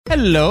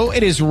Hello,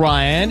 it is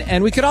Ryan,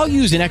 and we could all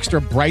use an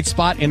extra bright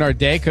spot in our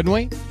day, couldn't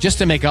we? Just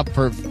to make up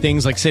for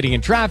things like sitting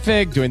in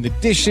traffic, doing the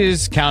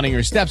dishes, counting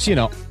your steps, you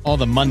know, all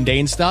the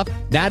mundane stuff.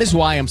 That is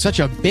why I'm such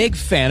a big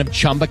fan of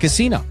Chumba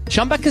Casino.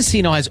 Chumba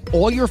Casino has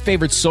all your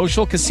favorite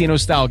social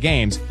casino-style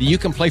games that you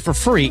can play for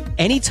free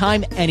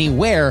anytime,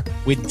 anywhere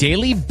with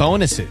daily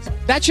bonuses.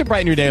 That should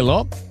brighten your day a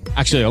little.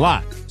 Actually, a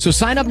lot. So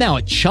sign up now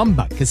at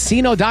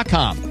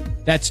ChumbaCasino.com.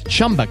 That's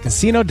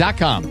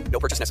ChumbaCasino.com. No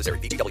purchase necessary.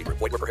 VGW Group.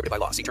 Void where prohibited by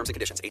law. See terms and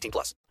conditions. 18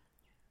 plus.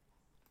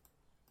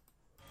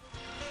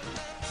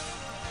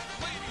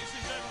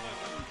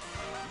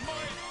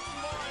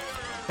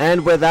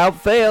 And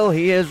without fail,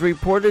 he is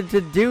reported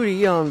to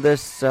duty on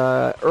this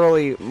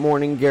early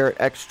morning Garrett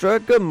Extra.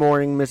 Good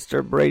morning,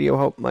 Mr. Radio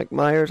Hope Mike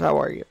Myers.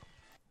 How are you?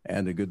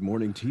 And a good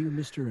morning to you,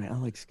 Mr.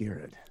 Alex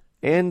Garrett.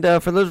 And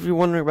for those of you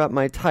wondering about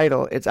my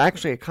title, it's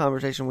actually a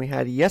conversation we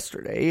had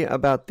yesterday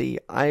about the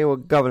Iowa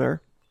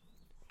governor,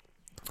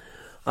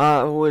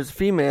 who was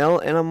female,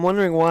 and I'm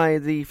wondering why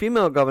the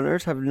female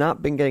governors have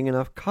not been getting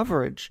enough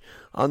coverage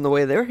on the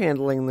way they're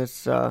handling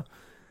this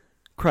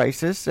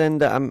crisis.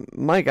 And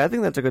Mike, I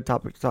think that's a good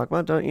topic to talk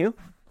about, don't you?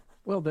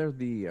 Well, they're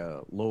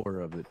the lower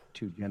of the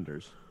two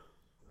genders.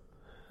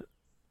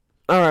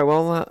 All right,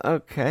 well,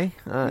 okay.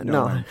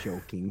 No, I'm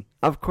joking.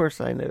 Of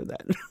course I know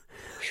that.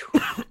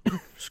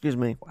 Excuse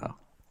me. Wow.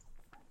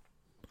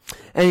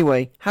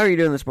 Anyway, how are you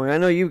doing this morning? I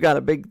know you've got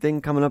a big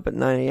thing coming up at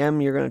 9 a.m.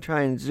 You're going to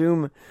try and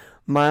Zoom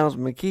Miles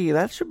McKee.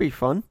 That should be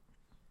fun.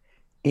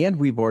 And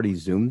we've already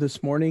Zoomed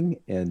this morning,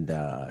 and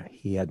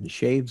he hadn't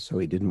shaved, so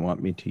he didn't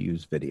want me to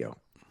use video.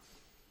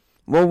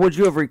 Well, would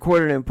you have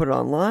recorded and put it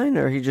online,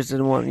 or he just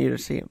didn't want you to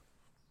see him?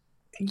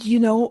 You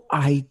know,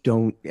 I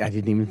didn't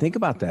even think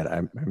about that.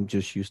 I'm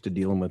just used to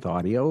dealing with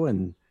audio,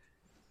 and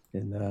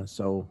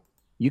so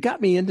you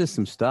got me into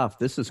some stuff.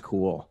 This is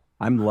cool.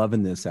 I'm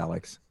loving this,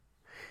 Alex.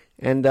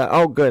 And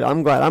oh, good.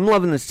 I'm glad. I'm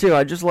loving this too.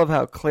 I just love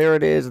how clear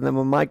it is, and then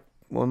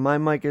when my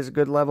mic is a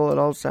good level, it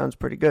all sounds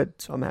pretty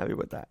good. So I'm happy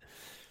with that.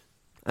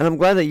 And I'm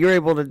glad that you're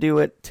able to do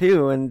it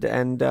too. And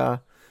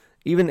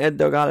even Ed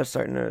Delgado's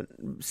starting to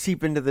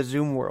seep into the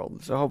Zoom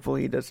world. So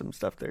hopefully he does some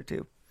stuff there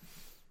too.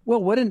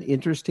 Well, what an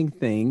interesting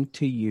thing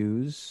to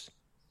use.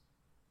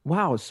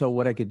 Wow. So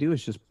what I could do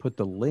is just put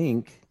the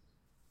link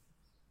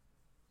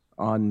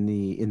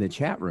in the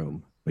chat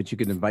room, but you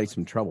can invite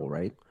some trouble,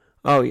 right?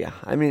 Oh yeah.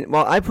 I mean,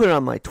 well, I put it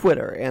on my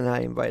Twitter and I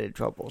invited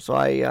trouble. So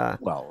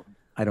well,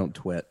 I don't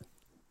twit.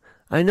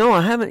 I know I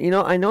haven't. You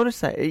know, I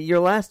noticed that your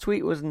last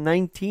tweet was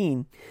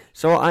 19.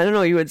 So I don't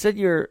know. You had said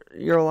your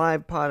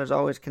live pod is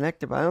always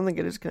connected, but I don't think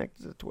it is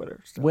connected to Twitter.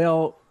 So.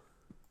 Well,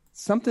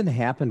 something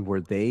happened where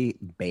they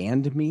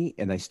banned me,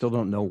 and I still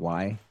don't know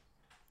why.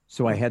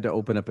 So I had to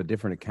open up a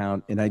different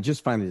account, and I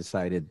just finally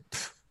decided,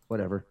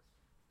 whatever.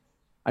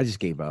 I just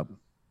gave up.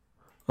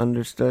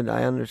 Understood.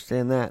 I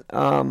understand that.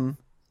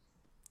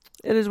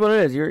 It is what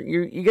it is.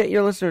 You get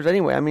your listeners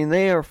anyway. I mean,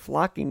 they are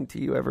flocking to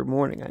you every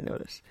morning. I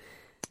notice.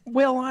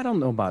 Well, I don't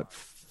know about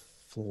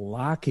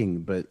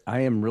flocking, but I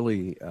am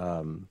really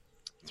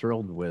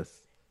thrilled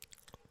with,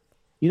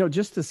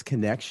 just this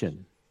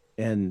connection.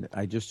 And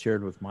I just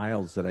shared with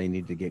Miles that I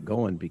need to get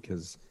going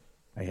because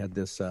I had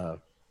this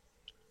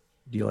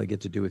deal I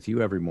get to do with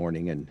you every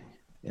morning. And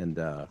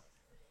I'm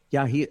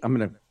going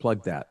to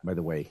plug that, by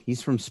the way.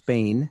 He's from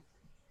Spain,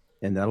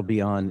 and that'll be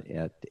on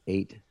at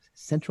 8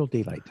 Central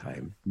Daylight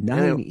Time,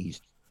 9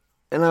 East.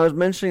 And I was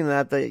mentioning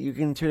that you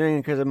can tune in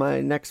because in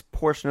my next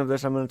portion of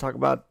this, I'm going to talk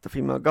about the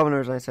female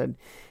governors. And I said,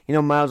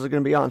 Miles is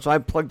going to be on. So I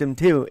plugged him,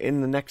 too,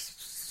 in the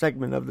next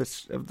segment of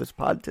this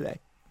pod today.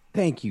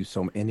 Thank you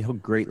so much. And he'll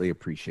greatly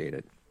appreciate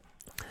it.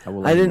 I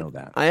will let you know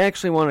that. I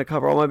actually want to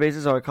cover all my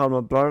bases. So I called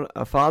him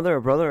a father,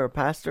 a brother, a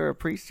pastor, a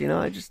priest.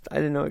 I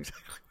didn't know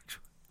exactly which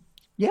one.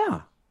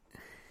 Yeah.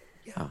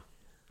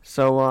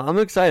 So I'm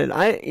excited.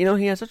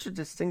 He has such a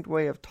distinct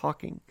way of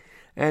talking.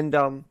 And,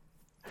 and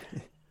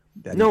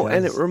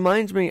it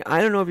reminds me,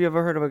 I don't know if you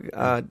ever heard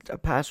of a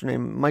pastor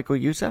named Michael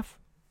Youssef.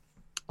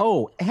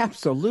 Oh,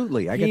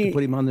 absolutely. I got to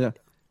put him on the...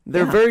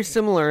 They're very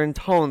similar in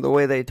tone, the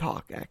way they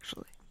talk,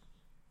 actually.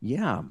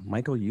 Yeah,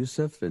 Michael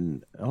Youssef,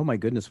 and oh my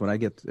goodness, when I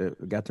got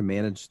to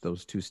manage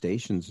those two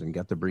stations and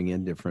got to bring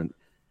in different,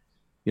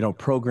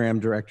 program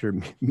director,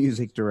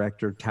 music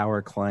director,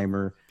 tower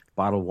climber,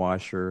 bottle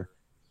washer.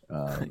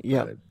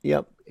 Yep.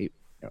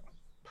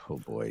 Oh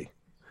boy.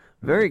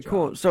 Very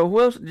cool. So who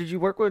else? Did you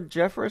work with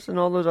Jeffress and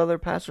all those other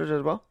pastors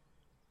as well?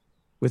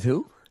 With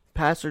who?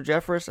 Pastor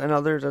Jeffress and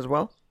others as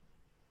well?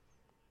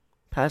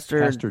 Pastor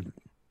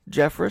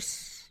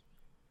Jeffress?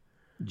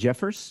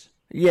 Jeffers?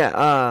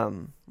 Yeah.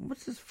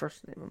 What's his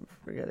first name? I'm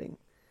forgetting.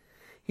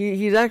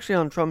 He's actually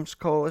on Trump's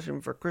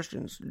Coalition for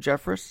Christians.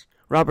 Jeffress?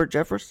 Robert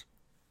Jeffress?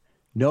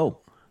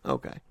 No.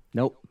 Okay.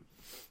 Nope.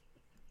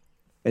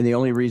 And the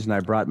only reason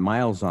I brought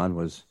Miles on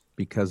was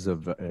because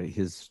of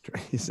his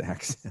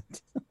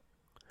accent.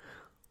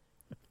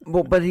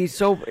 Well, but he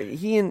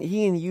and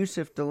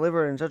Yusuf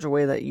deliver in such a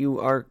way that you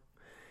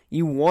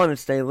want to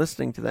stay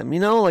listening to them.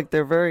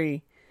 They're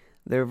very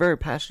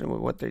passionate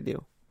with what they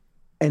do.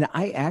 And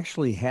I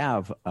actually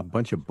have a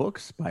bunch of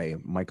books by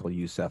Michael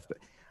Youssef.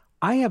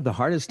 I have the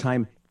hardest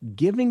time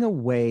giving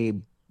away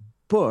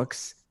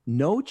books,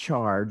 no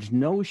charge,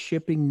 no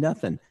shipping,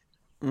 nothing.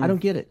 I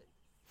don't get it.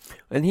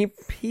 And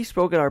he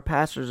spoke at our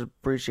pastor's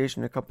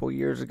appreciation a couple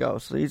years ago,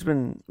 so he's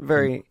been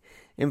very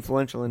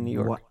influential in New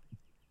York. What?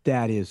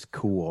 That is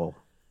cool.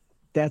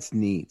 That's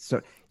neat.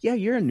 So, yeah,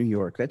 you're in New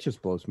York. That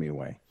just blows me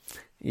away.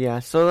 Yeah,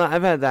 so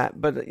I've had that,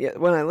 but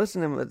when I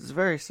listen to him, it's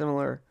very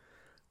similar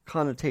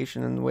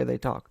connotation in the way they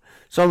talk.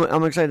 So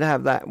I'm excited to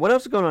have that. What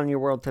else is going on in your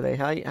world today?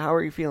 How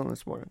are you feeling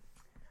this morning?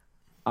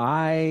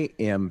 I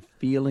am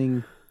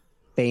feeling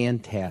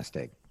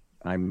fantastic.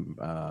 I'm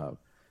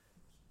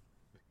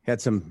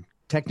had some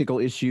technical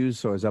issues,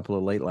 so I was up a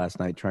little late last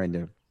night trying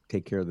to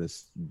take care of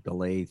this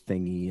delay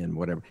thingy and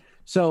whatever.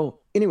 So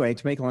anyway,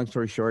 to make a long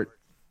story short,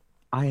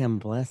 I am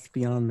blessed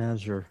beyond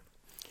measure.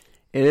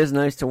 It is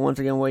nice to once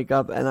again wake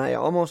up, and I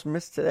almost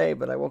missed today,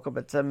 but I woke up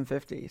at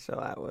 7:50, so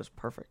that was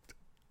perfect.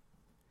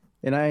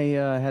 And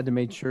I had to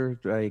make sure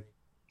I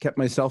kept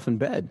myself in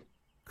bed.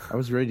 I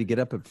was ready to get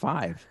up at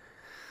 5.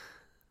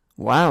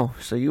 Wow,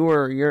 so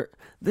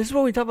this is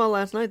what we talked about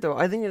last night, though.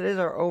 I think it is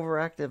our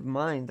overactive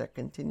mind that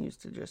continues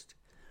to just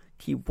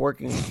keep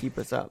working and keep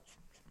us up.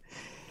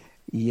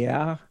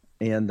 Yeah,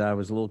 and I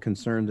was a little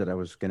concerned that I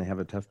was going to have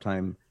a tough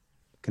time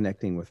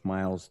connecting with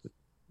Miles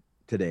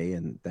today,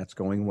 and that's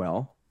going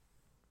well.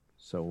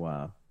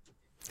 So,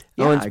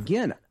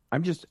 again,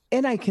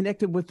 I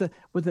connected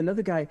with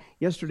another guy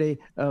yesterday,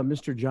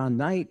 Mr. John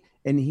Knight,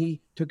 and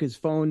he took his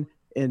phone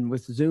and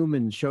with Zoom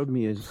and showed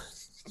me his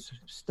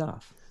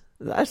stuff.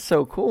 That's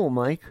so cool,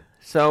 Mike.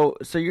 So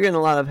you're getting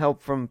a lot of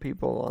help from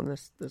people on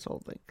this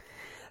whole thing.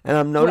 And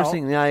I'm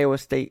noticing the Iowa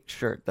State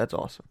shirt. That's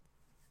awesome.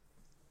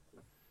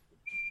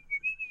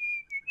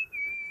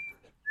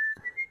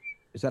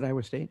 Is that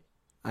Iowa State?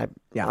 I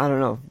don't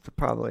know.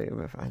 Probably.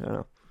 I don't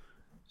know.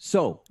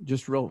 So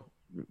just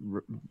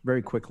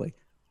very quickly,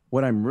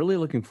 what I'm really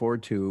looking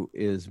forward to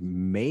is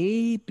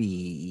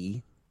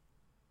maybe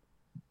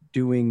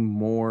doing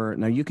more.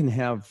 Now you can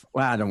have,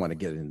 I don't want to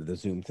get into the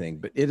Zoom thing,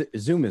 but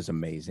Zoom is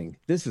amazing.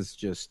 This is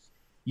just,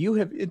 you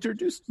have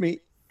introduced me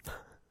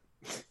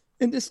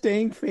into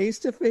staying face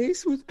to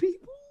face with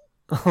people.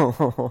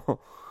 Oh.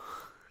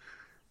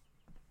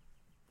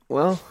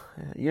 Well,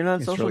 you're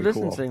not social really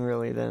distancing cool.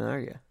 really then, are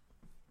you?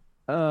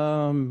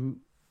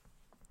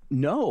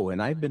 No,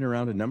 and I've been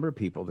around a number of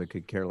people that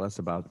could care less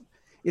about.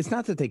 It's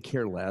not that they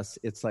care less.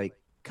 It's like,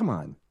 come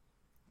on.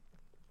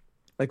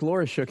 Like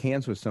Laura shook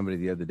hands with somebody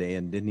the other day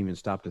and didn't even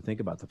stop to think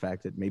about the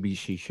fact that maybe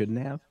she shouldn't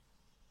have.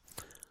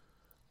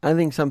 I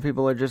think some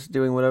people are just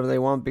doing whatever they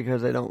want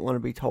because they don't want to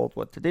be told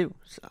what to do.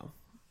 So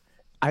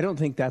I don't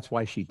think that's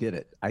why she did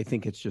it. I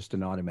think it's just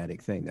an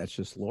automatic thing. That's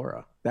just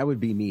Laura. That would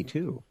be me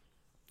too.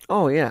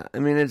 Oh yeah. I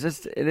mean, it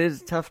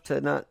is tough to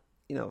not,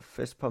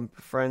 fist pump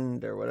a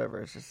friend or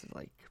whatever. It's just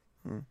like,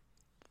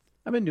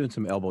 I've been doing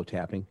some elbow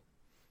tapping.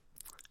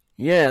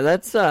 Yeah,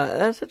 that's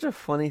such a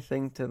funny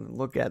thing to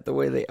look at, the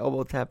way they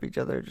elbow tap each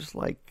other, just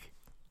like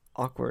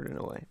awkward in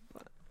a way.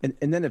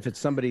 And then if it's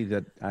somebody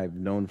that I've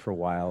known for a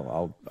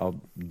while,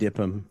 I'll dip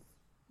them,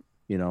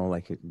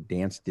 like a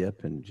dance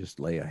dip, and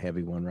just lay a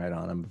heavy one right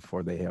on them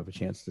before they have a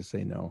chance to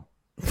say no.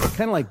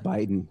 Kind of like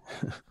Biden.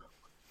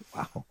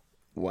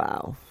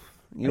 Wow.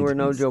 You were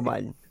no Joe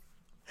Biden.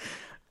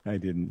 I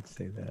didn't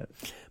say that.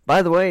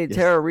 By the way, yes.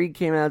 Tara Reid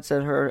came out and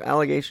said her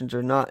allegations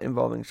are not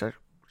involving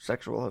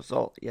sexual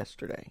assault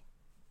yesterday.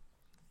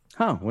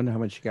 Huh. Wonder how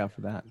much she got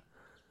for that.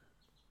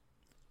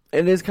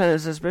 It is kind of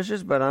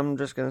suspicious, but I'm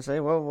just going to say,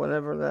 well,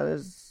 whatever that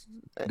is.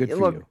 Good for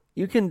look, you.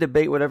 You can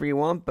debate whatever you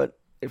want, but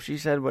if she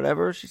said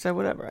whatever, she said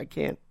whatever. I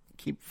can't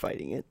keep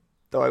fighting it.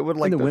 Though I would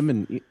like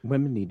women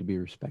need to be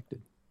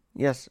respected.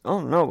 Yes.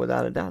 Oh, no,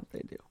 without a doubt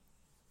they do.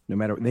 No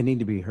matter, they need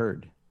to be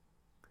heard.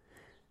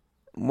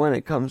 When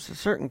it comes to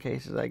certain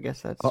cases, I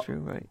guess that's true,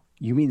 right?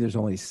 You mean there's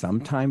only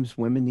sometimes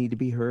women need to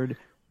be heard?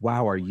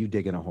 Wow, are you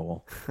digging a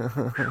hole?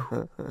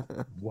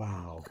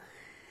 Wow.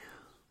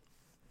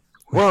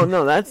 Well,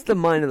 no, that's the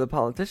mind of the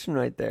politician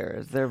right there.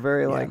 Is they're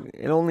very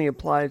it only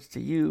applies to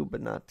you,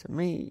 but not to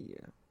me.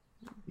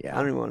 Yeah. I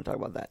don't even want to talk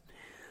about that.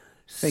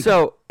 Thank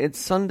you. It's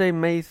Sunday,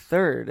 May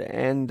 3rd,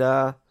 and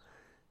I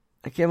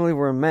can't believe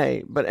we're in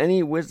May. But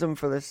any wisdom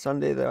for this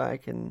Sunday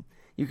that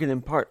you can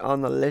impart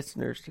on the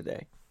listeners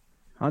today?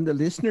 On the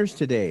listeners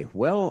today,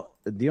 well,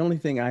 the only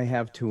thing I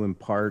have to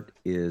impart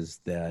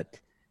is that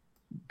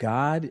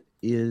God's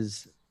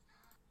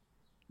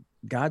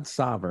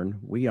sovereign.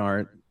 We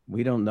aren't.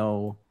 We don't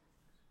know.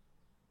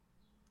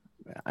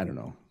 I don't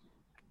know.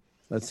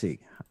 Let's see.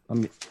 Let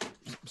me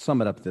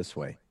sum it up this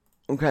way.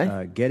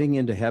 Okay. Getting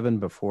into heaven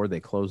before they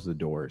close the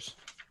doors.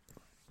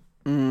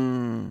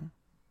 That's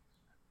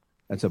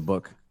a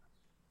book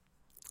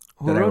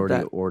Who that I wrote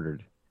already that?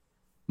 ordered.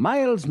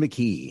 Miles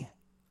McKee.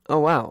 Oh,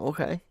 wow.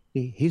 Okay.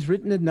 He's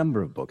written a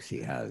number of books. He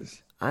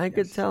has. I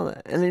could tell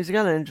that. And he's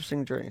got an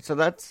interesting journey. So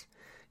that's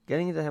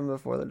getting into him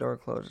before the door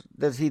closes.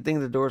 Does he think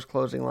the door's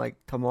closing like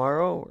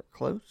tomorrow or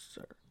close?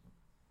 Or?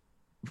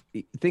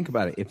 Think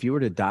about it. If you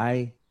were to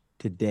die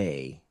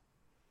today,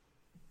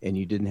 and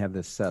you didn't have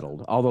this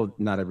settled, although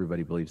not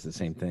everybody believes the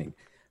same thing,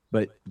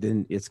 but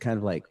then it's kind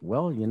of like,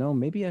 well,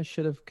 maybe I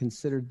should have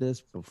considered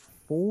this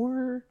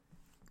before,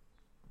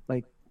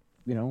 like,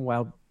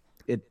 while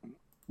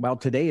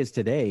today is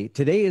today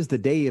is the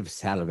day of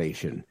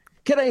salvation.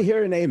 Can I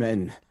hear an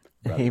amen?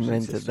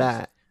 Amen to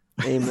that.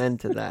 Amen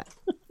to that.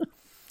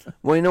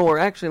 Well, we're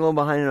actually a little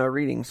behind in our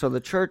reading. So the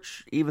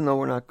church, even though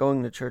we're not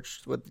going to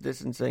church with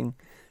distancing,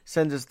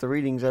 sends us the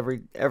readings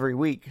every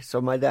week. So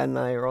my dad and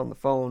I are on the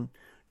phone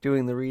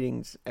doing the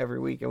readings every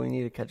week, and we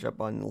need to catch up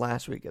on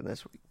last week and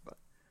this week. But.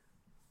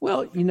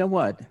 Well, you know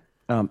what?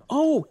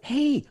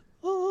 Hey.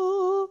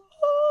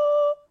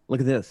 Look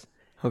at this.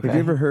 Okay. Have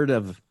you ever heard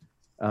of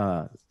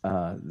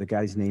the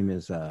guy's name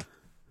is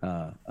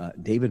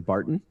David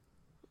Barton?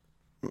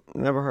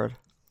 Never heard.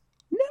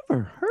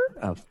 Never heard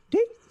of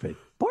David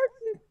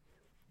Barton?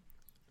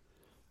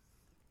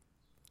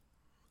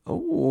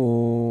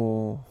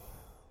 Oh.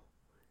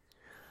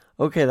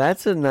 Okay,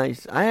 that's a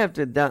nice. I have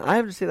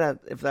to see that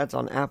if that's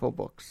on Apple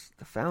Books.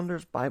 The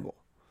Founder's Bible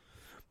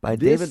by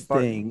David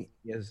Barton. This thing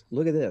is.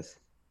 Look at this.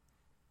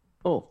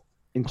 Oh,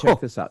 and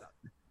check this out.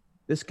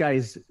 This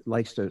guy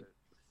likes to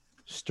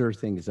stir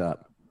things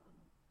up.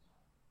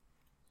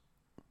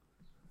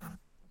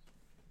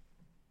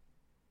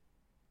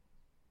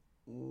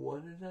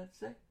 What does that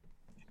say?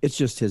 It's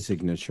just his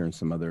signature and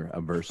some other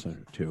verse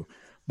or two.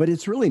 But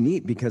it's really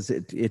neat because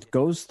it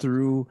goes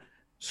through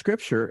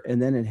Scripture,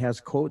 and then it has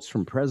quotes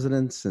from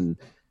presidents and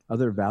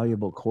other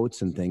valuable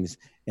quotes and things.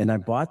 And I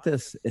bought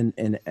this, and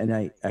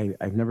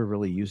I've never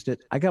really used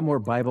it. I got more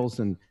Bibles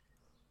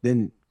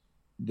than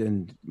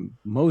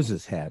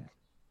Moses had.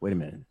 Wait a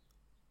minute.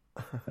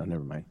 Oh,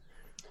 never mind.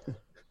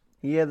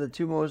 He had the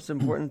two most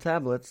important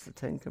tablets, the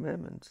Ten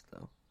Commandments,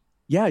 though.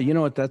 Yeah, you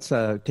know what? That's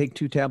take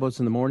 2 tablets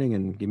in the morning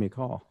and give me a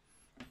call.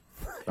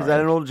 Is that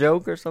an old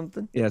joke or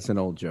something? Yeah, it's an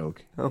old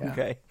joke.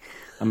 Okay. Yeah.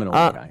 I'm an old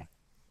guy.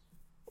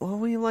 Well,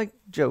 we like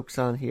jokes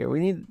on here. We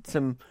need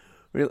some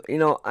real.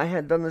 I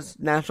had done this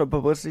National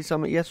Publicity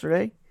Summit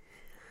yesterday,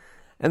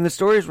 and the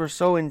stories were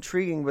so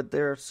intriguing, but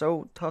they're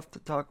so tough to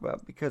talk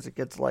about because it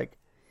gets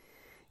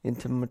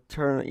into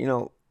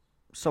maternal.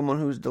 Someone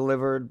who's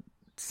delivered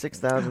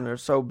 6,000 or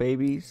so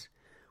babies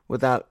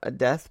without a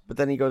death, but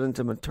then he goes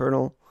into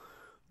maternal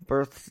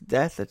birth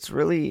death. It's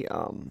really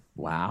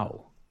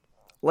wow.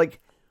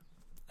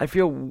 I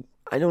feel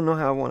I don't know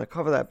how I want to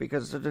cover that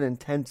because it's such an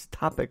intense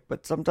topic,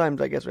 but sometimes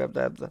I guess we have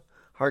to have the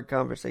hard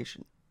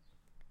conversation.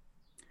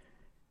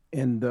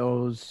 And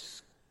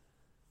those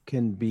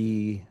can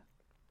be,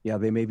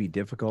 they may be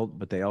difficult,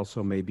 but they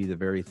also may be the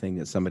very thing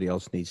that somebody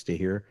else needs to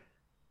hear.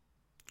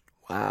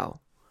 Wow.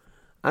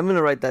 I'm going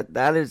to write that.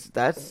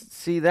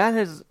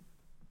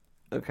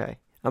 Okay.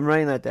 I'm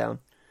writing that down.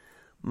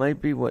 Might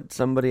be what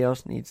somebody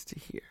else needs to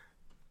hear.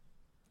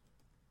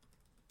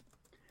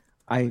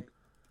 I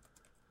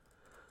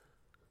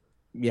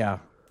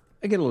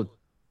get a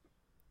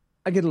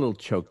little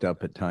choked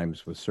up at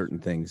times with certain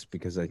things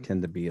because I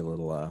tend to be a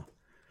little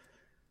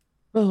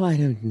I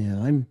don't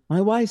know.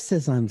 My wife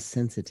says I'm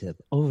sensitive,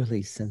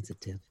 overly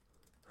sensitive.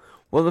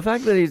 Well, the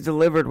fact that he's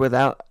delivered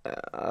without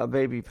a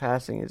baby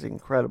passing is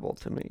incredible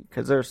to me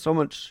because there's so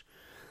much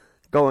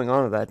going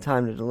on at that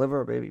time. To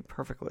deliver a baby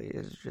perfectly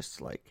is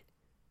just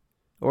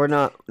or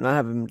not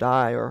have him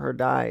die or her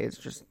die is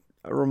just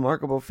a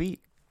remarkable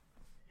feat.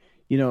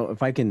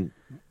 If I can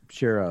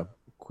share a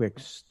quick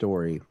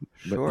story.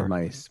 Sure.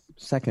 My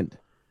second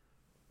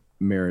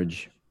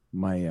marriage,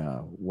 my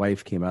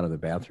wife came out of the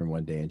bathroom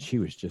one day and she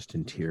was just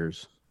in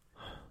tears.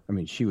 I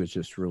mean, she was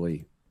just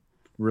really,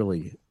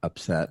 really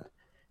upset.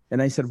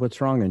 And I said,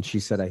 "What's wrong?" And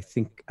she said, I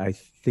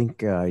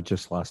think I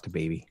just lost a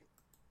baby.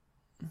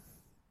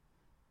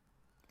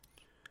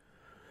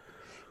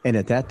 And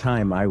at that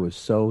time, I was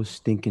so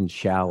stinking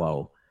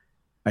shallow.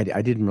 I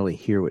didn't really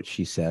hear what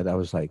she said. I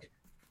was like,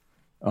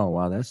 "Oh,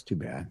 wow, that's too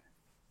bad."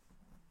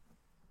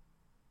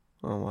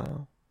 Oh,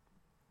 wow.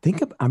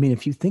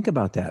 If you think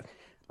about that,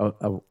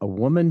 a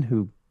woman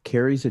who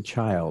carries a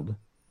child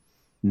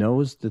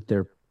knows that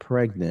they're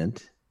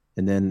pregnant,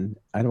 and then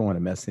I don't want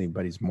to mess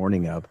anybody's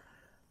morning up,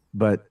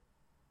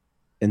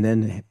 and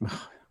then,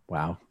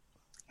 wow,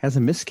 has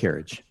a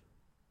miscarriage.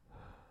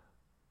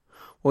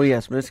 Well,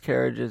 yes,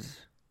 miscarriage is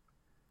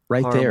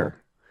right horrible. There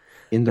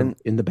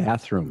in the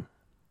bathroom.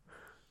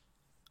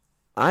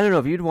 I don't know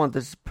if you'd want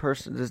this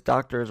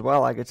doctor as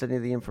well. I could send you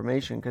the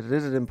information because it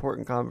is an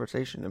important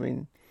conversation. I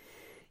mean,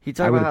 he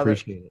talked about how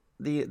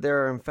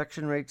there are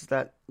infection rates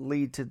that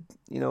lead to,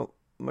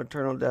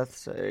 maternal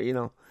deaths,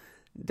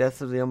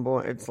 deaths of the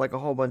unborn. It's like a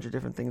whole bunch of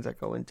different things that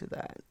go into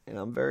that. And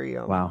I'm very,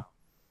 wow.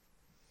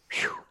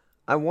 Whew.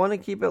 I want to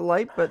keep it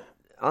light,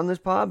 on this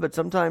pod, but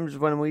sometimes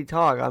when we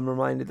talk, I'm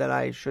reminded that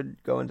I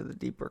should go into the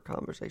deeper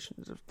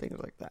conversations of things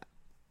like that.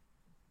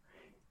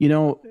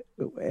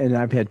 And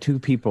I've had 2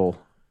 people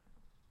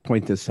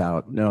point this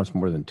out. No, it's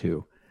more than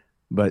 2,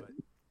 but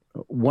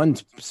one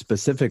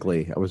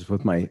specifically, I was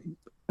with my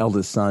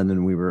eldest son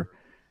and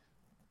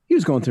he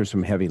was going through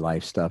some heavy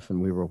life stuff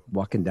and we were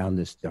walking down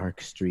this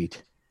dark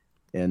street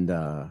and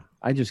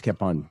I just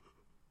kept on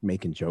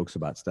making jokes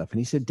about stuff. And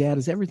he said, Dad,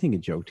 is everything a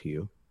joke to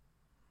you?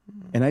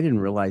 And I didn't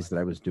realize that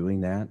I was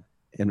doing that.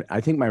 And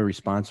I think my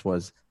response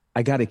was,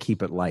 I got to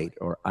keep it light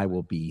or I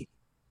will be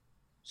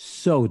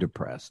so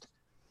depressed.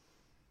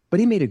 But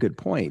he made a good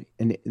point.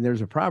 And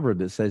there's a proverb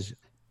that says,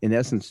 in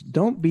essence,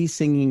 don't be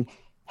singing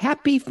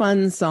happy,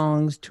 fun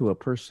songs to a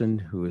person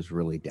who is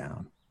really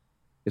down.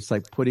 It's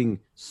like putting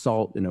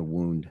salt in a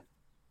wound.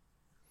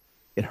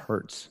 It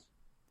hurts.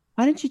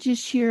 Why don't you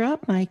just cheer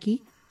up,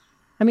 Mikey?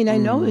 I mean, I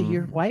know that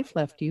your wife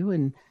left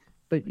you,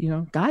 but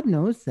God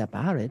knows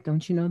about it.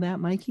 Don't you know that,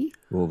 Mikey?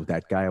 Well,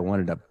 that guy, I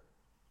wanted to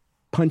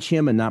punch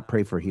him and not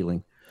pray for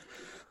healing.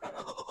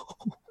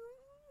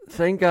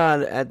 Thank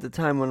God at the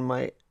time when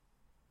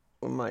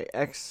my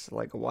ex,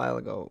 like a while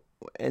ago,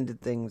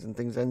 ended things and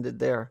things ended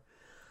there,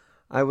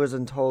 I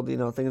wasn't told, things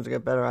would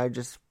get better. I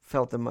just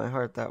felt in my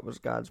heart that was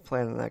God's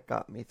plan and that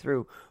got me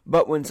through.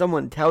 But when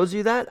someone tells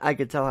you that, I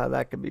could tell how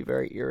that could be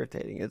very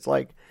irritating. It's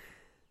like,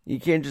 you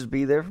can't just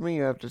be there for me.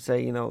 You have to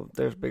say,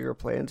 there's bigger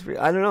plans for you.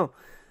 I don't know.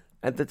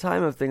 At the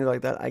time of things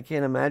like that, I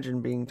can't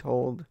imagine being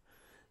told,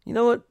 you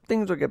know what,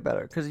 things will get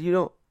better. Because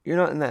you're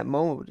not in that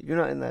mode. You're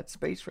not in that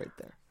space right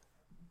there.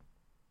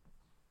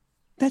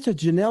 That's a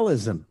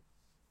Janelleism.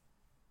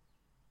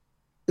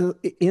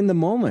 In the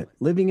moment,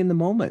 living in the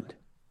moment.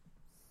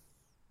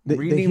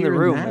 Reading the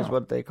room is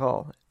what they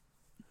call it.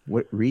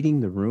 What, reading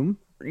the room?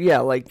 Yeah,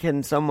 like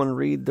can someone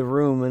read the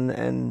room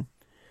and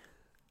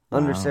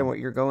understand what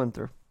you're going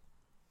through?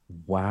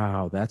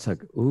 Wow, that's a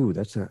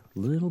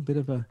little bit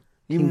of a...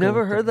 You've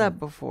never heard that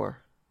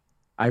before.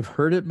 I've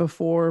heard it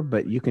before,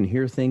 but you can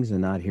hear things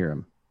and not hear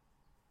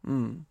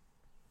them.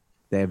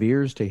 They have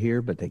ears to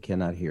hear, but they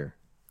cannot hear.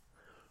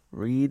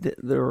 Read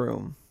the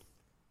room.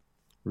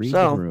 Read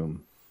the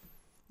room.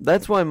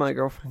 That's why my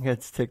girlfriend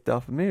gets ticked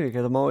off of me,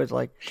 because I'm always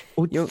like,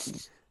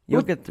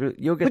 you'll get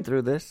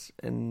through this,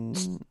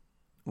 and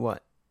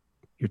what?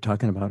 You're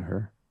talking about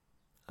her?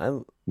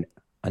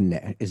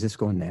 Is this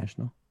going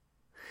national?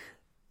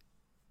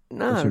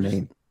 No. What's her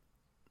name?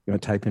 You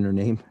want to type in her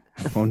name?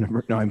 Phone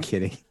number? No, I'm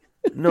kidding.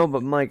 No,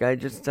 but Mike, I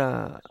just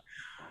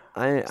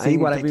I see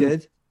what I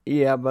did.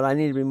 Yeah, but I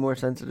need to be more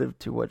sensitive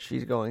to what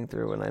she's going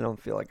through, and I don't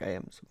feel like I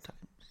am sometimes.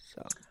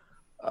 So.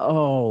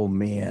 Oh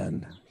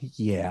man,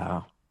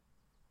 yeah.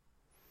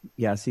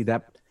 See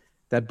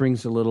that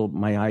brings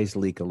my eyes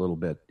leak a little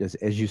bit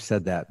as you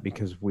said that,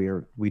 because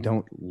we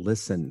don't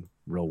listen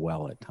real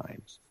well at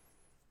times,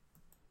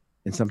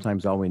 and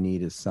sometimes all we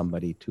need is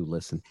somebody to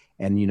listen.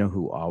 And you know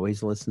who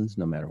always listens,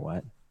 no matter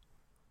what?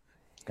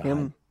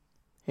 God.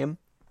 Him.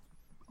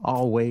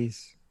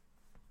 Always.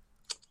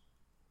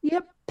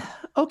 Yep.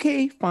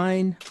 Okay,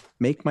 fine.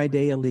 Make my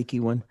day a leaky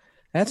one.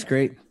 That's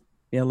great.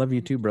 Yeah, I love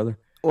you too, brother.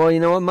 Well, you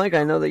know what, Mike?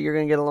 I know that you're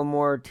going to get a little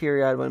more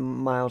teary-eyed when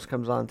Miles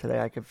comes on today.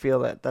 I can feel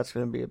that. That's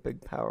going to be a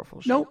big, powerful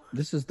show. Nope.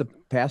 This is the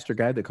pastor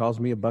guy that calls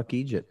me a buck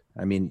Egypt.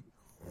 I mean,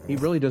 he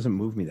really doesn't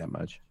move me that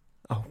much.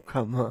 Oh,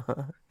 come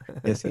on.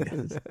 Yes, he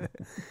does.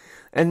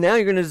 And now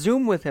you're going to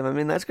Zoom with him. I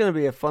mean, that's going to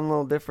be a fun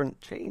little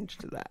different change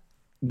to that.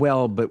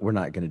 Well, but we're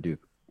not going to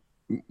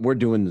we're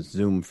doing the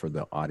Zoom for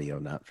the audio,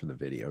 not for the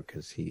video,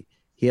 because he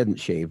hadn't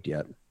shaved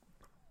yet.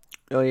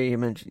 Oh, yeah,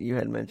 you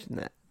had mentioned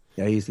that.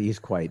 Yeah, he's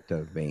quite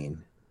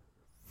vain.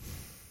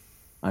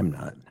 I'm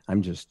not.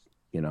 I'm just,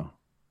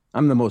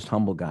 I'm the most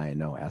humble guy I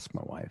know. Ask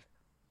my wife.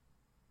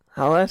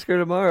 I'll ask her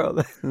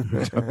tomorrow.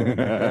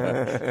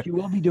 She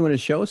will be doing a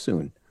show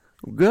soon.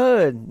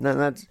 Good.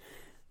 No,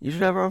 you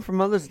should have her on for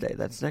Mother's Day.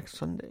 That's next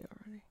Sunday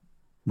already.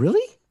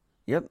 Really?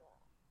 Yep.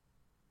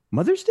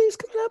 Mother's Day is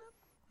coming up?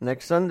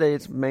 Next Sunday,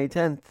 it's May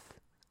 10th.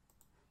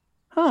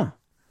 Huh.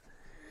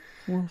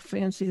 Well,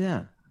 fancy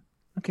that.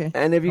 Okay.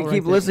 And if you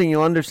keep listening,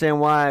 you'll understand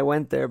why I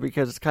went there,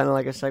 because it's kind of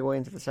like a segue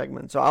into the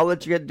segment. So I'll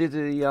let you get to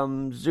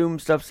the Zoom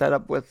stuff set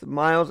up with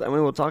Miles, and we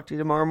will talk to you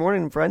tomorrow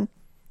morning, friend.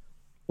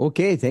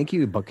 Okay, thank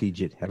you, Buck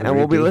Egypt. And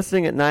we'll be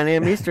listening at 9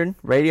 a.m. Eastern,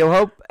 Radio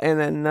Hope, and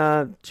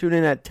then tune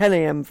in at 10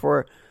 a.m.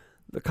 for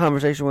the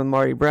conversation with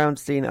Marty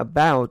Brownstein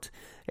about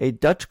a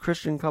Dutch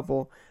Christian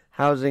couple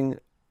housing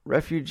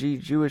refugee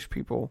Jewish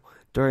people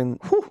during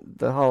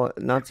the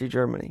Nazi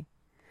Germany.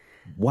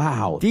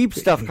 Wow. Deep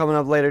stuff coming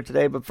up later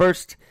today, but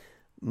first,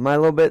 my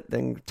little bit,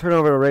 then turn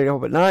over to Radio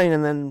Hope at 9,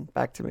 and then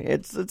back to me.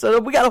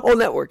 We got a whole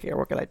network here.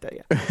 What can I tell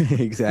you?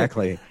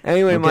 Exactly.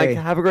 Anyway, okay. Mike,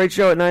 have a great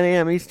show at 9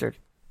 a.m. Eastern.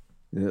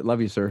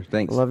 Love you, sir.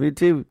 Thanks. Love you,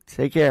 too.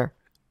 Take care.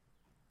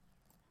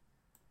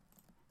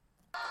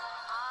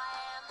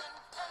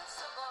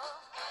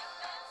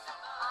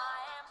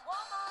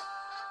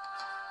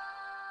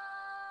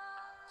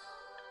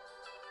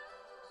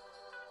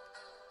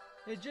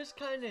 It just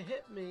kind of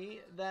hit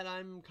me that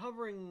I'm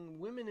covering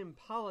women in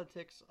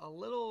politics a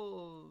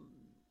little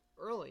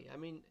early. I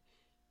mean,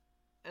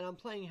 and I'm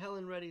playing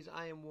Helen Reddy's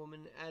I Am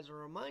Woman as a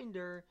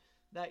reminder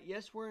that,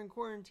 yes, we're in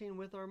quarantine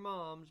with our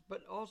moms,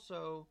 but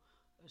also,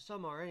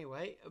 some are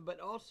anyway,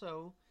 but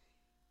also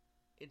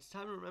it's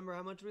time to remember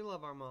how much we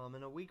love our mom.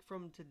 And a week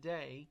from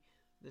today,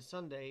 this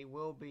Sunday,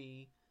 will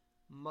be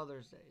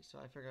Mother's Day. So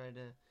I figured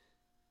I'd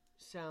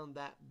sound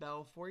that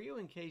bell for you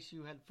in case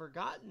you had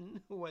forgotten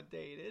what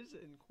day it is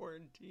in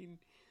quarantine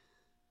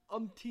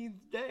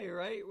umpteenth day,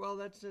 right? Well,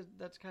 that's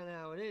kind of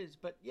how it is.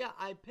 But yeah,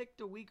 I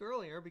picked a week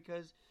earlier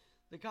because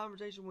the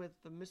conversation with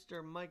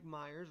Mr. Mike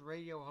Myers,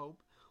 Radio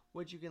Hope,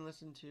 which you can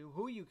listen to,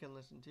 who you can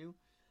listen to,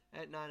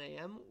 at 9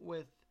 a.m.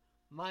 with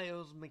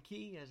Miles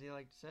McKee, as he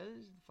likes to say,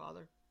 his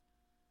father.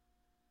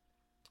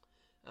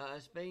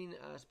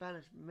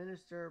 Spanish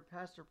minister,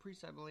 pastor,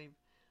 priest, I believe,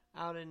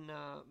 out in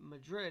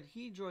Madrid.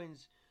 He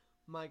joins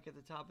Mike at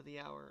the top of the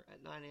hour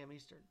at 9 a.m.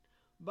 Eastern.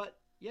 But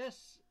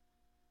yes,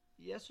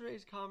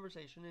 yesterday's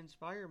conversation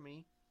inspired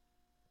me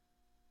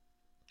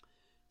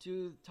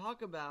to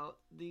talk about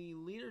the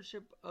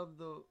leadership of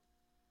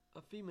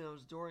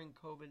females during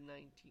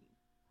COVID-19.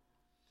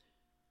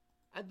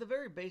 At the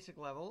very basic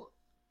level,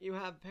 you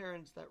have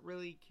parents that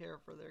really care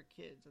for their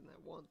kids and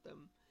that want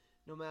them,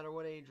 no matter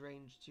what age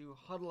range, to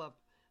huddle up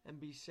and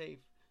be safe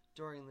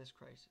during this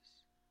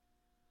crisis.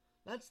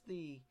 That's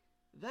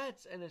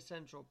an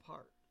essential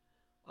part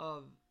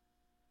of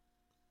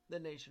the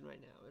nation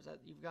right now, is that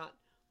you've got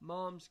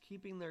moms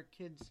keeping their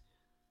kids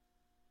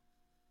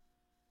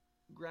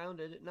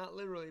grounded, not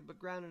literally, but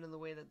grounded in the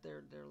way that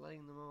they're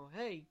letting them know,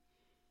 hey,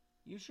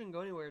 you shouldn't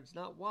go anywhere. It's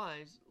not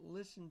wise.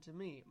 Listen to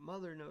me.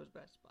 Mother knows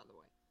best, by the way.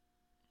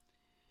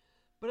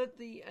 But at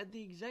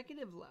the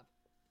executive level,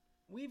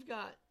 we've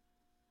got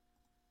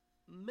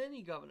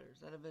many governors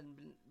that have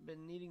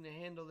been needing to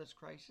handle this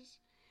crisis,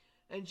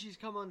 and she's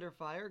come under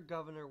fire.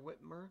 Governor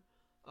Whitmer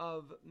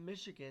of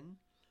Michigan.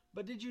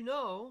 But did you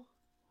know,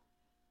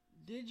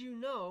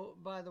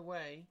 by the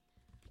way,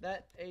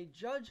 that a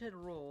judge had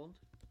ruled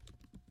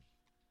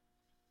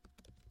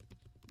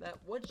that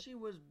what she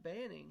was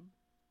banning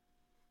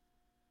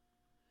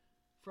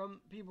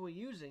from people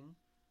using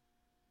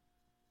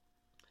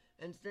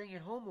and staying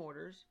at home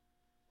orders,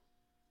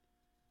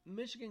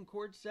 Michigan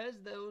court says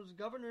those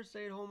governors'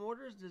 stay-at-home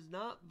orders does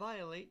not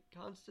violate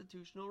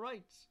constitutional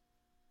rights.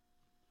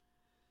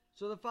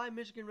 So the 5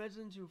 Michigan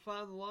residents who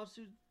filed the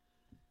lawsuit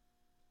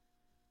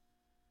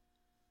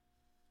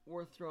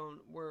were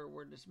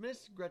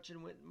dismissed. Gretchen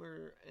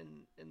Whitmer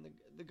and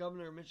the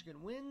governor of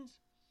Michigan wins.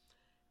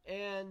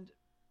 And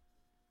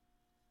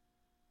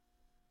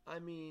I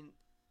mean,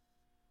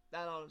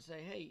 that ought to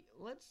say, hey,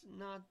 let's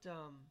not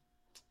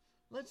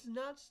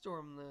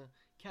storm the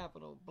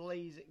Capitol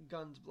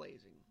guns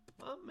blazing.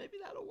 Well, maybe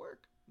that'll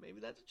work. Maybe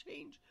that's a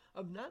change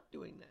of not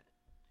doing that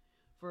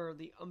for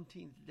the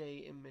umpteenth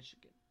day in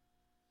Michigan.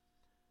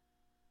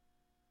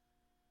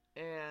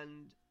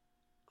 And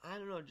I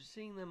don't know, just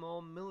seeing them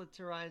all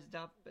militarized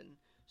up and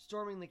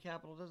storming the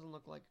Capitol doesn't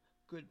look like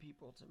good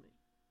people to me.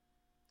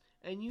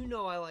 And you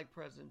know I like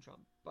President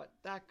Trump, but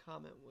that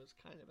comment was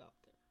kind of out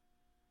there.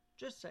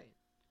 Just saying.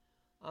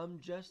 I'm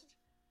just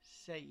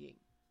saying.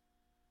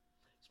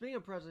 Speaking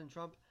of President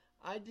Trump,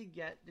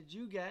 did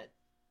you get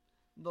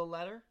the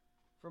letter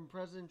from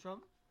President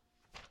Trump?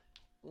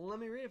 Let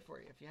me read it for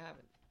you if you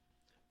haven't.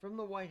 From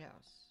the White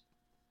House.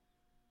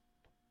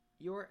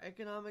 Your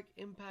economic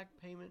impact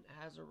payment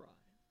has arrived.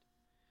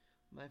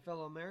 My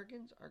fellow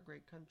Americans, our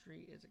great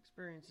country is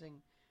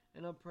experiencing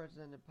an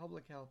unprecedented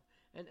public health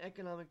and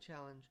economic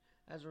challenge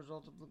as a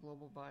result of the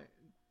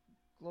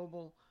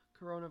global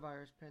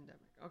coronavirus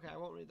pandemic. Okay, I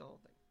won't read the whole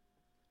thing.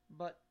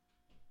 But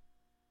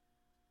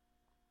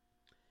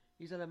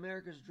he said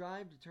America's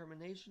drive,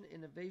 determination,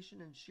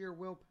 innovation, and sheer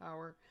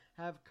willpower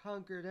have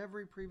conquered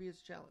every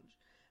previous challenge,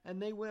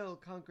 and they will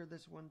conquer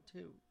this one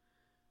too.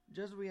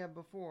 Just as we have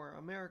before,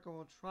 America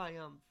will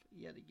triumph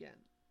yet again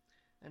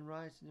and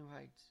rise to new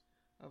heights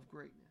of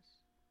greatness.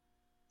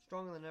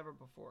 Stronger than ever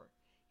before,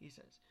 he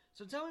says.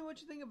 So tell me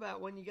what you think about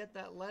when you get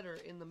that letter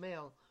in the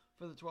mail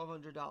for the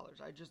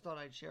 $1,200. I just thought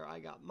I'd share. I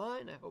got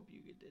mine. I hope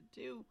you did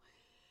too.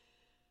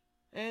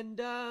 And,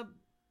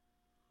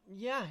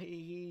 yeah,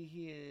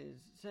 he is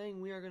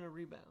saying we are going to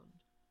rebound.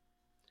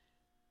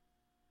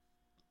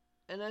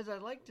 And as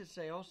I'd like to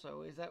say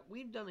also is that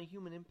we've done a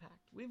human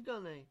impact. We've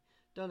done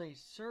a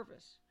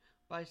service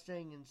by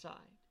staying inside.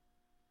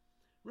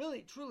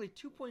 Really, truly,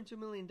 2.2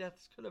 million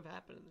deaths could have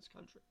happened in this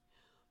country.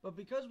 But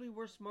because we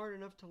were smart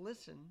enough to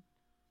listen,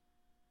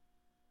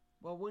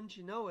 well, wouldn't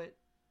you know it,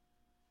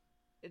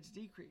 it's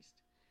decreased.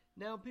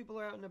 Now people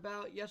are out and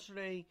about.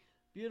 Yesterday,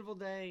 beautiful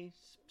day,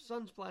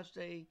 sunsplash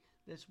day.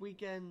 This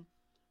weekend,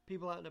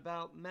 people out and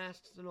about,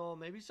 masks and all.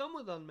 Maybe some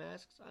with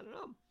unmasks, I don't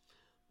know.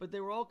 But they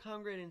were all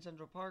congregated in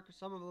Central Park.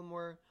 Some of them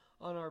were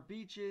on our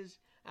beaches,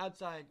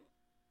 outside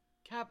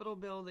Capitol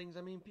buildings.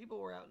 I mean, people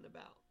were out and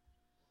about.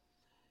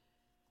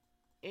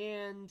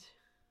 And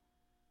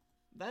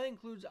that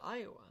includes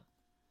Iowa.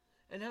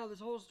 And how this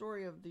whole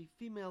story of the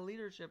female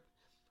leadership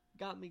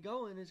got me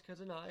going is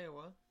because in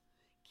Iowa,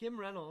 Kim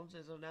Reynolds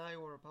is an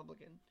Iowa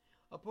Republican,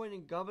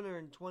 appointed governor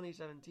in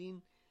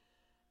 2017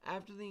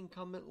 after the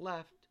incumbent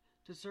left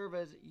to serve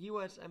as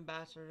U.S.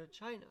 ambassador to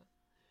China.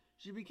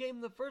 She became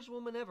the first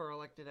woman ever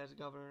elected as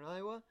governor in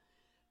Iowa,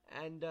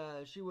 and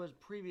she was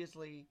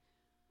previously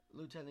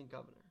lieutenant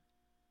governor.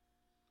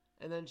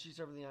 And then she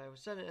served in the Iowa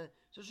Senate,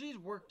 so she's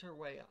worked her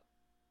way up.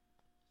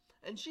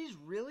 And she's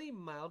really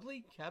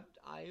mildly kept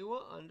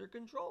Iowa under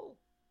control.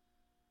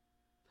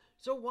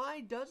 So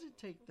why does it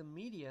take the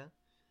media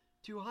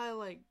to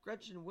highlight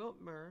Gretchen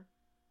Whitmer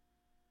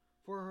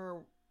for her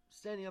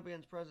standing up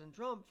against President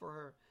Trump, for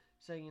her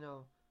saying,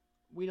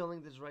 we don't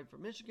think this is right for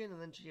Michigan,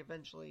 and then she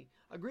eventually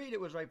agreed it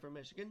was right for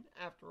Michigan,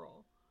 after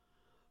all.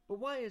 But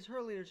why is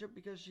her leadership,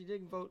 because she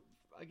did vote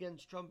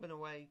against Trump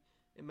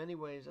in many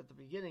ways at the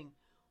beginning,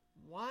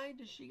 why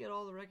does she get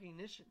all the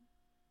recognition?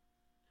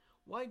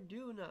 Why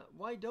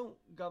don't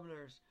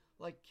governors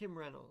like Kim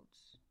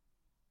Reynolds,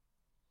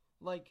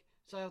 like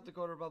South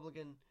Dakota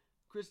Republican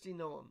Kristi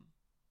Noem,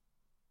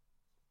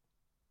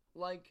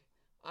 like,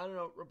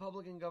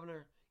 Republican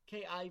Governor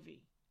Kay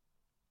Ivey,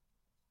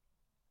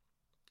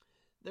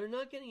 they're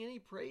not getting any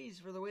praise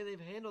for the way they've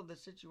handled the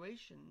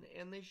situation,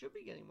 and they should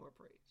be getting more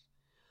praise.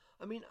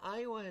 I mean,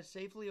 Iowa has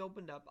safely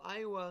opened up.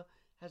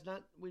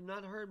 We've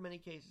not heard many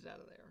cases out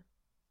of there.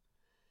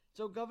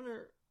 So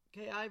Governor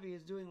Kay Ivey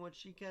is doing what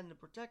she can to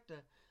protect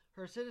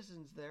her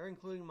citizens there,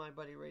 including my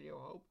buddy Radio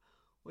Hope,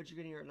 which you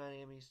can hear at 9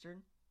 a.m.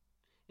 Eastern,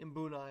 in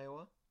Boone,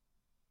 Iowa.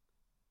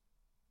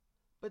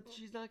 But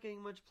she's not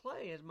getting much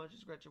play as much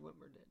as Gretchen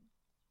Whitmer did.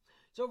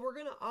 So if we're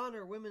going to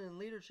honor women in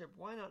leadership,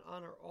 why not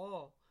honor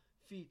all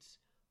feats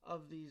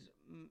of these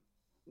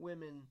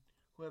women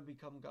who have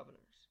become governors?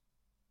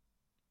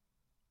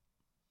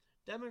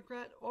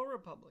 Democrat or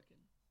Republican.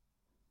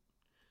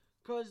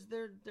 Because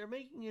they're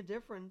making a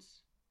difference,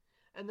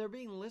 and they're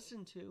being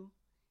listened to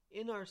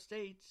in our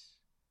states,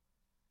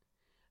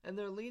 and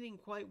they're leading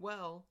quite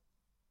well.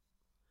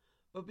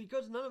 But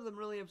because none of them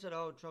really have said,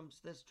 oh, Trump's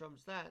this,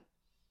 Trump's that,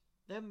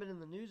 they haven't been in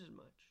the news as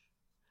much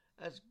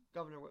as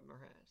Governor Whitmer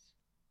has.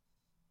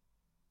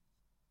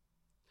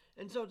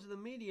 And so to the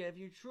media, if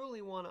you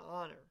truly want to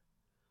honor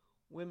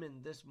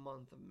women this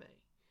month of May,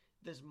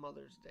 this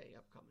Mother's Day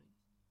upcoming,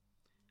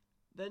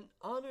 then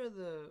honor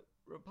the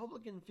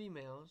Republican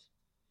females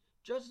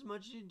just as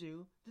much as you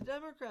do the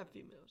Democrat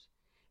females.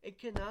 It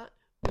cannot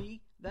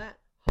be that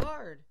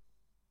hard.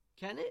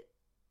 Can it?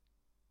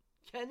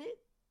 Can it?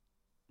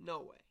 No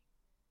way.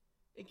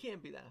 It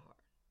can't be that hard.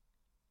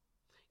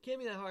 It can't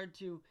be that hard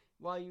to,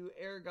 while you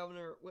air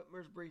Governor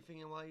Whitmer's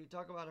briefing and while you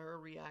talk about her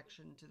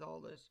reaction to all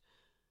this,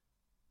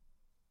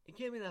 it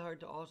can't be that hard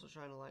to also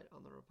shine a light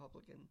on the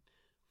Republican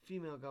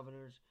female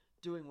governors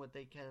doing what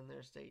they can in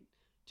their state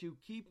to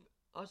keep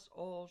us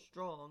all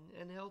strong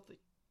and healthy.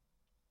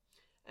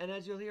 And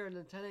as you'll hear in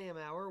the 10 a.m.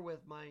 hour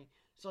with my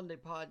Sunday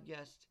pod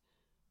guest,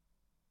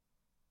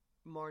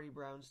 Marty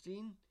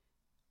Brownstein,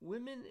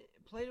 women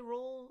played a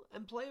role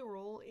and play a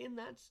role in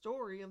that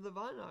story of the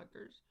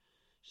Weihnachters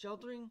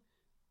sheltering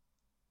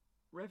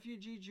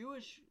refugee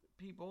Jewish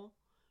people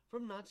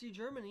from Nazi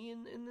Germany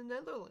in the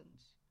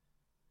Netherlands.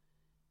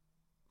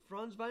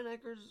 Franz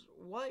Weihnacht's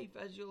wife,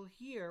 as you'll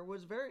hear,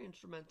 was very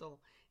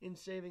instrumental in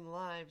saving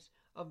lives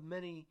of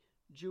many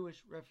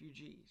Jewish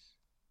refugees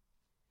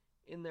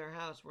in their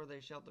house where they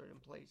sheltered in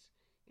place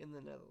in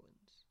the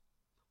Netherlands.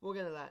 We'll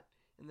get to that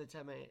in the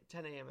 10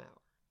 a.m.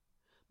 hour.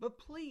 But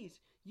please,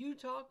 you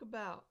talk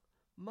about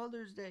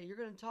Mother's Day. You're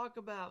going to talk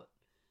about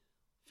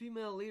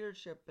female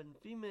leadership and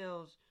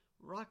females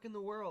rocking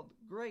the world.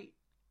 Great.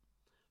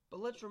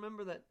 But let's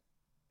remember that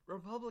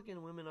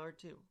Republican women are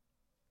too.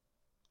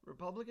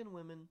 Republican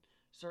women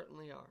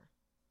certainly are.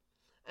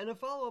 And a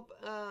follow-up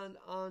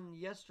on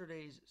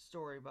yesterday's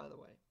story, by the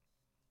way,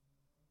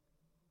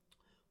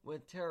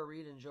 with Tara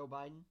Reade and Joe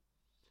Biden.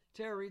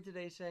 Tara Reade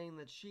today saying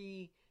that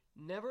she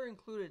never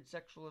included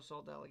sexual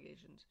assault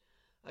allegations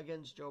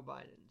against Joe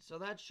Biden. So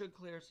that should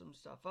clear some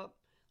stuff up.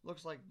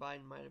 Looks like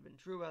Biden might have been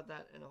true about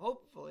that, and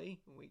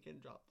hopefully we can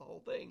drop the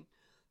whole thing,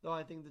 though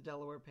I think the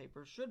Delaware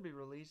papers should be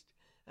released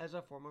as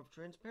a form of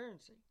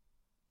transparency.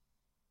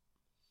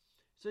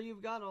 So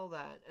you've got all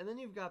that, and then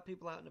you've got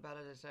people out and about,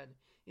 as I said,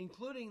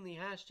 including the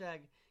hashtag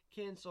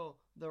Cancel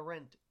the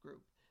Rent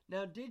group.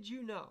 Now, did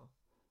you know,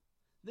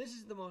 this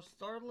is the most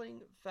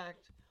startling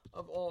fact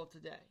of all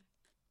today.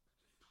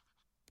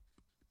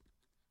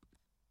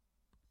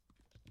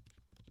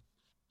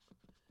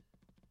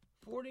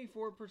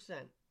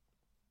 "44%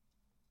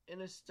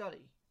 in a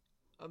study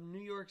of New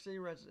York City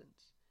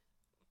residents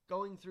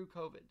going through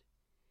COVID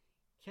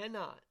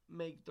cannot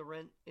make the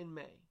rent in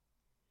May."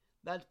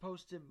 That's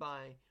posted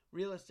by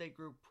real estate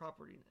group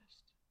Property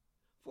Nest.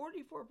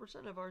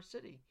 44% of our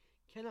city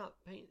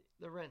cannot pay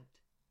the rent.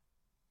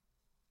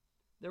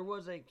 There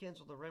was a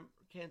cancel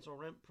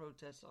rent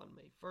protest on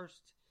May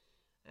 1st,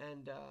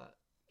 and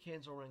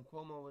cancel rent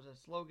Cuomo was a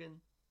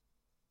slogan.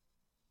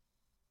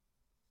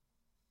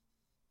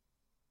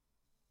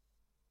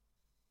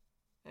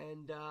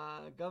 And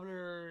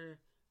Governor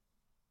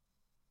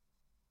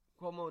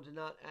Cuomo did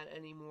not add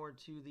any more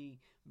to the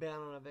ban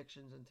on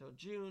evictions until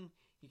June.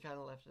 He kind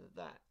of left it at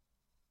that,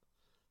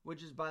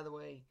 which is, by the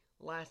way,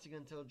 lasting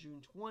until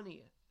June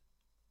 20th.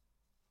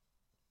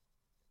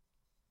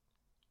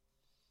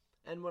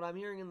 And what I'm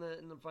hearing in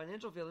the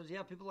financial field is,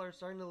 people are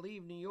starting to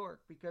leave New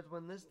York because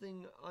when this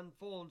thing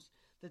unfolds,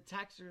 the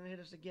taxes are going to hit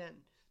us again.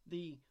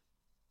 The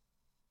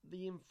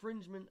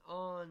infringement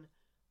on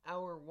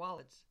our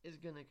wallets is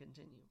going to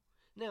continue.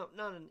 Now,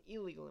 not an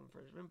illegal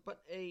infringement,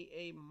 but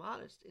a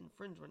modest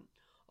infringement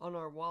on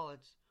our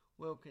wallets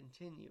will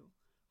continue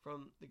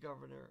from the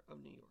governor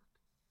of New York.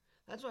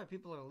 That's why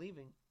people are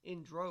leaving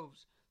in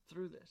droves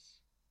through this.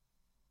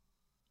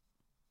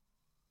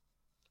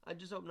 I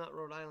just hope not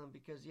Rhode Island,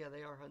 because, yeah,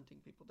 they are hunting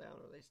people down,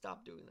 or they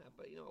stopped doing that.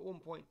 But, at one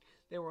point,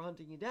 they were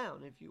hunting you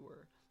down if you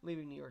were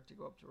leaving New York to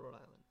go up to Rhode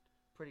Island.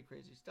 Pretty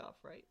crazy stuff,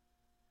 right?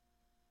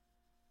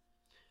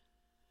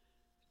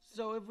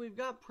 So if we've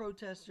got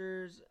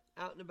protesters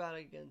out and about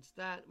against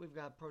that, we've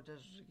got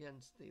protesters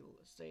against the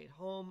stay at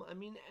home. I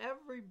mean,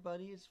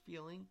 everybody is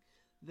feeling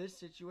this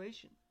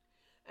situation.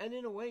 And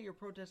in a way, you're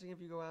protesting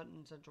if you go out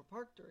in Central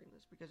Park during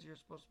this, because you're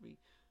supposed to be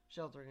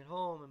sheltering at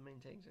home and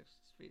maintaining 6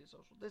 feet of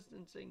social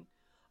distancing.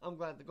 I'm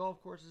glad the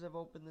golf courses have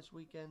opened this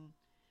weekend.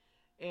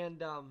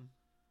 And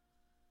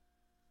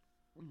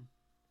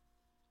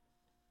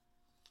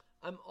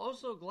I'm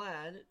also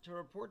glad to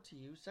report to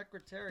you,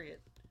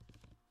 Secretariat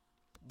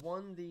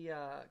won the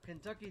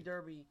Kentucky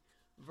Derby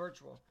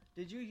virtual.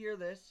 Did you hear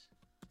this?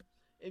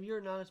 If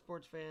you're not a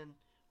sports fan,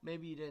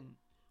 maybe you didn't.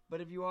 But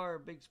if you are a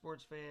big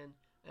sports fan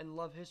and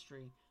love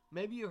history,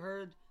 maybe you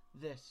heard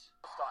this.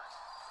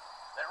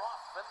 They're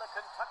off in the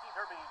Kentucky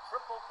Derby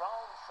Triple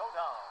Crown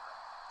Showdown.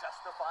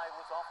 Justify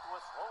was off to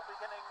a slow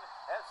beginning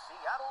as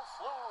Seattle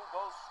Slew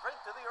goes straight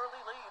to the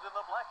early lead in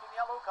the black and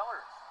yellow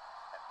colors.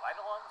 And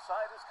right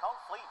alongside is Count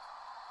Fleet.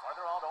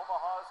 Farther out,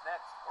 Omaha's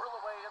next. Whirl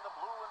Away in the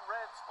blue and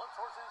red splits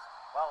horses,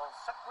 while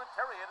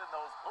Secretariat in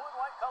those blue and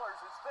white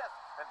colors is fifth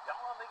and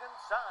down on the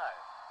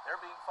inside. They're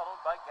being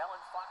followed by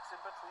Gallant Fox in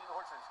between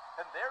horses.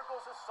 And there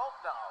goes Assault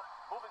now,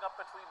 moving up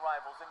between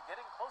rivals and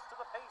getting close to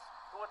the pace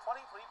to a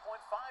 23.52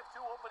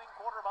 opening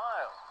quarter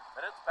mile.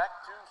 Then it's back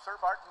to Sir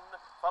Barton,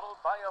 followed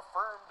by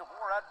Affirmed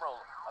War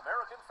Admiral.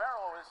 American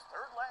Pharaoh is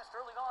third last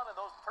early on in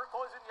those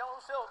turquoise and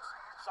yellow silks.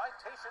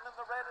 Citation in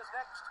the red is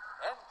next,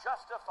 and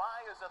Justify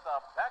is at the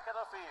back of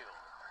the field.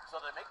 So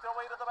they make their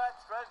way to the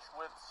backstretch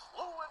with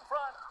Slew in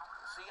front.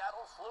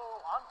 Seattle Slew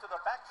onto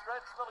the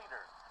backstretch, the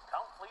leader.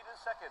 Count Fleet is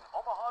second.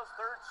 Omaha's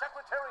third.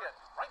 Secretariat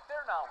right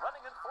there now,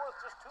 running in fourth,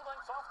 just 2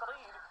 lengths off the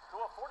lead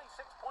to a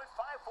 46.54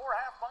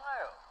 half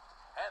mile.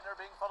 And they're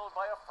being followed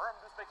by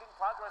Affirmed, who's making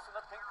progress in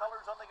the pink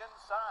colors on the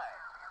inside.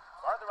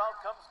 Farther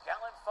out comes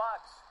Gallant Fox.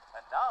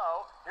 And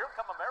now, here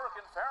come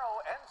American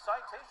Pharaoh and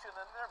Citation,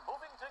 and they're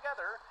moving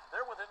together.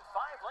 They're within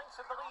 5 lengths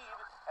of the lead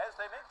as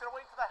they make their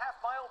way to the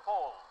half-mile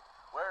pole,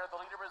 where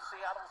the leader is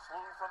Seattle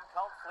Slew from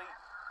Count Fleet.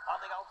 On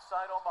the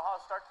outside,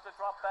 Omaha starts to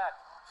drop back.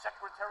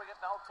 Secretariat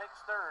now takes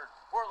third.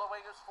 Whirl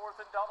Away is fourth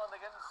and down on the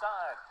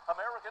inside.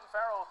 American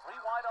Pharaoh 3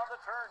 wide on the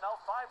turn, now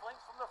 5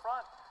 lengths from the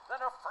front.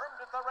 Then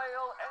Affirmed at the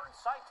rail and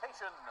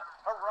Citation.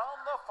 Around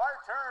the far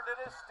turn,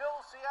 it is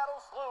still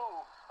Seattle Slew.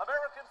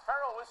 American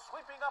Pharaoh is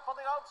sweeping up on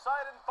the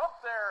outside and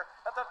bumped there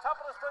at the top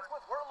of the stretch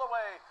with Whirl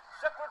Away.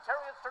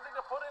 Secretariat starting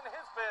to put in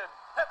his bid,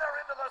 and they're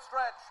into the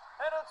stretch.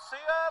 And it's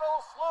Seattle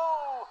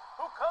Slew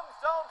who comes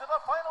down to the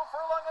final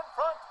furlong in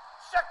front.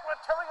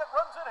 Secretariat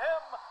runs at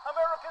him.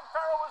 American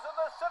Pharaoh is in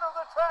the center of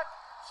the track.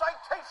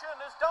 Citation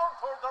is down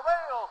toward the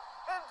rail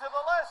into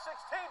the last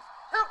 16th.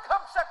 Here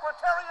comes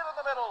Secretariat in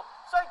the middle.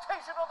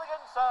 Citation on the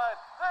inside.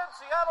 Then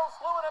Seattle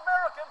Slew and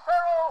American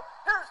Pharaoh.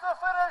 Here's the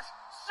finish.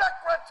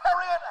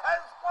 Secretariat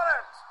has won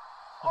it.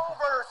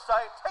 Over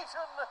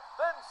Citation.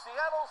 Then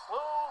Seattle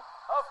Slew.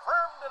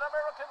 Affirmed and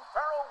American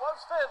Pharaoh was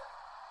fifth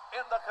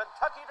in the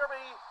Kentucky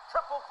Derby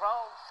Triple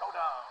Crown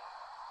Showdown.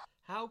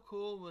 How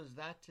cool was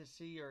that to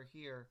see or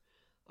hear?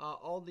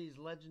 All these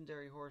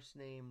legendary horse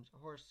names,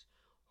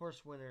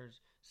 horse winners,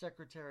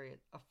 Secretariat,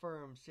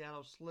 Affirm,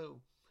 Seattle Slew,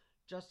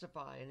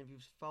 Justify. And if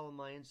you've followed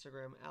my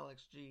Instagram,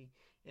 AlexG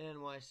in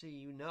NYC,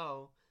 you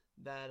know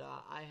that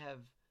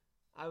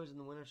I was in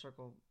the winner's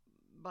circle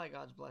by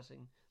God's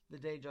blessing the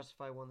day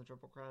Justify won the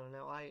Triple Crown, and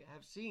now I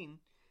have seen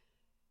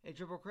a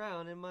Triple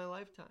Crown in my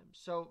lifetime.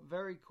 So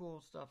very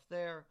cool stuff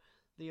there.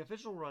 The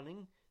official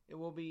running, it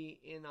will be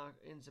in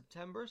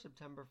September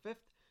 5th,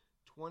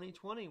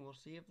 2020. We'll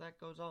see if that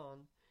goes on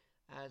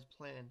as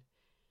planned.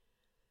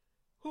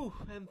 Whew.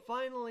 And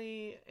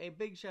finally, a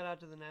big shout out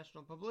to the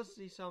National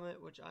Publicity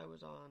Summit, which I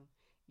was on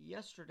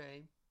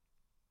yesterday.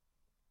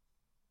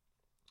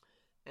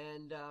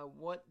 And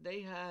what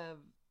they have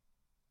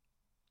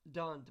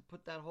done to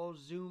put that whole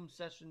Zoom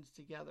sessions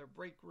together,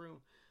 break room,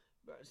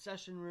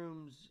 session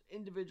rooms,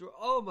 individual.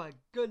 Oh my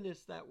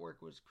goodness, that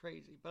work was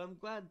crazy. But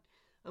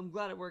I'm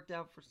glad it worked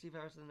out for Steve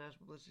Harris and the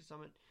National Publicity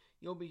Summit.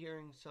 You'll be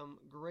hearing some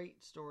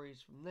great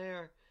stories from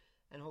there,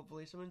 and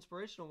hopefully some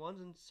inspirational ones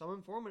and some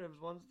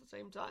informative ones at the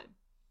same time.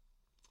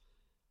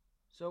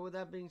 So with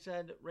that being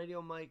said,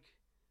 Radio Mike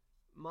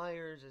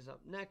Myers is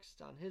up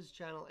next on his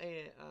channel,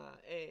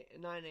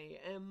 9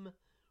 a.m.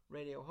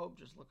 Radio Hope.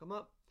 Just look him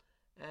up.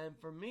 And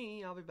for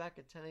me, I'll be back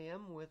at 10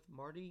 a.m. with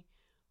Marty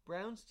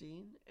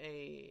Brownstein,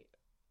 a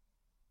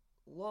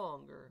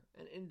longer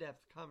and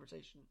in-depth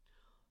conversation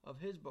of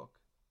his book,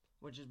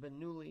 which has been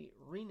newly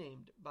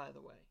renamed, by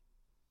the way,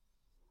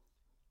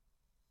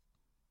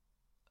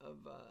 of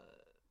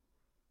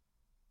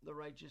The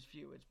Righteous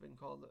Few. It's been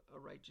called A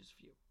Righteous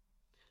Few.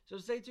 So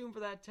stay tuned for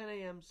that, 10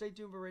 a.m. Stay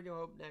tuned for Radio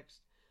Hope next.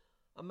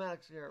 I'm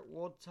Alex Garrett.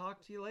 We'll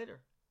talk to you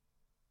later.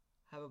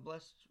 Have a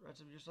blessed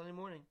rest of your Sunday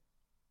morning.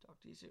 Talk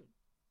to you soon.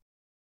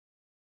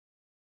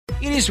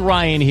 It is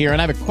Ryan here,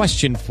 and I have a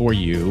question for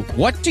you.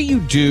 What do you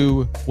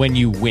do when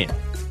you win?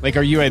 Like,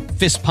 are you a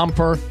fist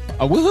pumper,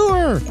 a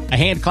woohooer, a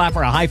hand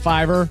clapper, a high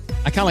fiver?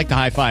 I kind of like the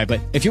high five,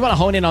 but if you want to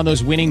hone in on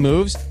those winning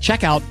moves,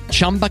 check out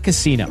Chumba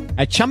Casino.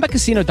 At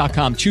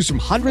ChumbaCasino.com, choose from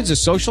hundreds of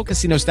social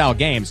casino-style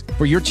games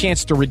for your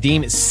chance to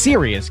redeem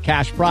serious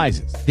cash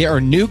prizes. There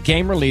are new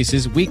game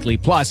releases weekly,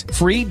 plus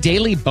free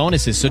daily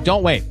bonuses. So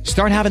don't wait.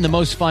 Start having the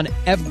most fun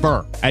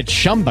ever at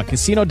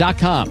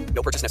ChumbaCasino.com.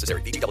 No purchase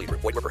necessary. VGW Group.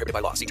 Void where prohibited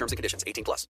by law. See terms and conditions. 18+.